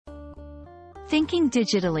Thinking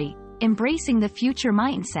digitally, embracing the future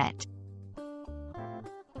mindset.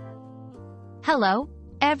 Hello,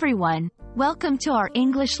 everyone. Welcome to our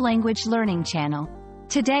English language learning channel.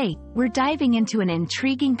 Today, we're diving into an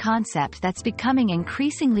intriguing concept that's becoming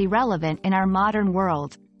increasingly relevant in our modern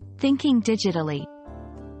world: thinking digitally.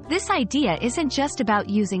 This idea isn't just about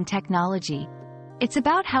using technology. It's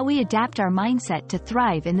about how we adapt our mindset to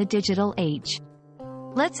thrive in the digital age.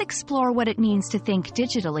 Let's explore what it means to think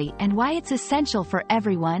digitally and why it's essential for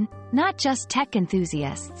everyone, not just tech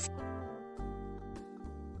enthusiasts.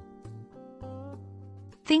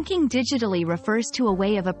 Thinking digitally refers to a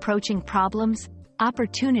way of approaching problems,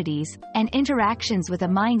 opportunities, and interactions with a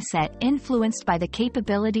mindset influenced by the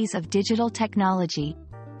capabilities of digital technology.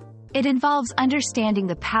 It involves understanding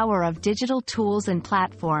the power of digital tools and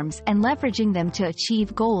platforms and leveraging them to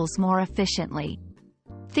achieve goals more efficiently.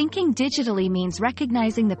 Thinking digitally means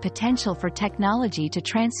recognizing the potential for technology to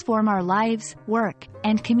transform our lives, work,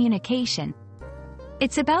 and communication.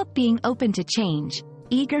 It's about being open to change,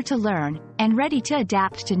 eager to learn, and ready to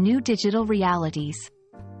adapt to new digital realities.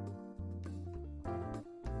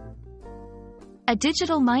 A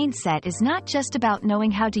digital mindset is not just about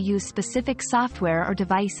knowing how to use specific software or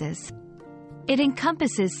devices. It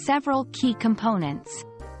encompasses several key components: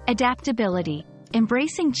 adaptability,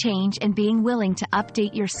 embracing change and being willing to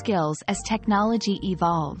update your skills as technology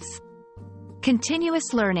evolves;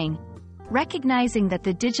 continuous learning, recognizing that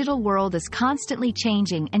the digital world is constantly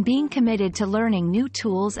changing and being committed to learning new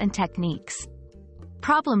tools and techniques;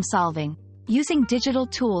 problem solving, using digital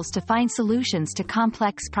tools to find solutions to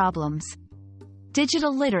complex problems;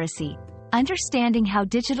 digital literacy, understanding how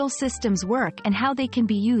digital systems work and how they can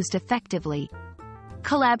be used effectively;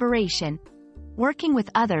 collaboration, working with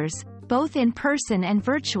others, both in person and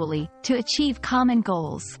virtually, to achieve common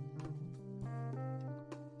goals.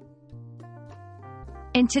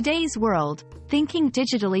 In today's world, thinking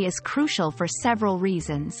digitally is crucial for several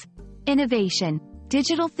reasons. Innovation.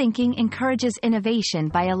 Digital thinking encourages innovation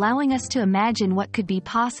by allowing us to imagine what could be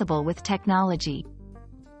possible with technology.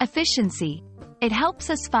 Efficiency. It helps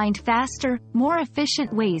us find faster, more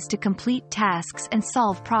efficient ways to complete tasks and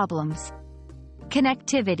solve problems.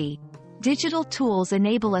 Connectivity. Digital tools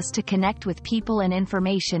enable us to connect with people and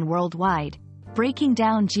information worldwide, breaking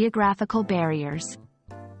down geographical barriers.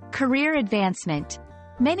 Career advancement.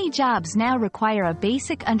 Many jobs now require a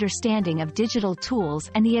basic understanding of digital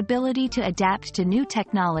tools and the ability to adapt to new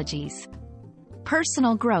technologies.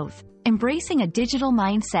 Personal growth. Embracing a digital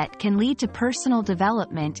mindset can lead to personal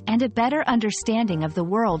development and a better understanding of the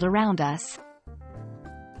world around us.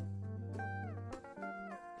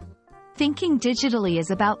 Thinking digitally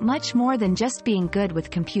is about much more than just being good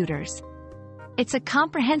with computers. It's a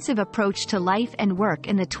comprehensive approach to life and work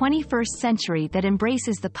in the 21st century that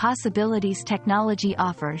embraces the possibilities technology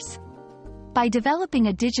offers. By developing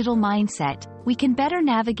a digital mindset, we can better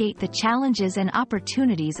navigate the challenges and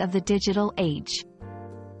opportunities of the digital age.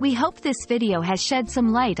 We hope this video has shed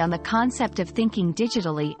some light on the concept of thinking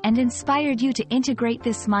digitally and inspired you to integrate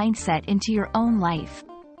this mindset into your own life.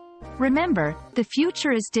 Remember, the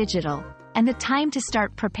future is digital, and the time to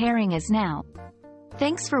start preparing is now.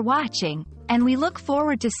 Thanks for watching, and we look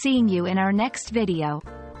forward to seeing you in our next video.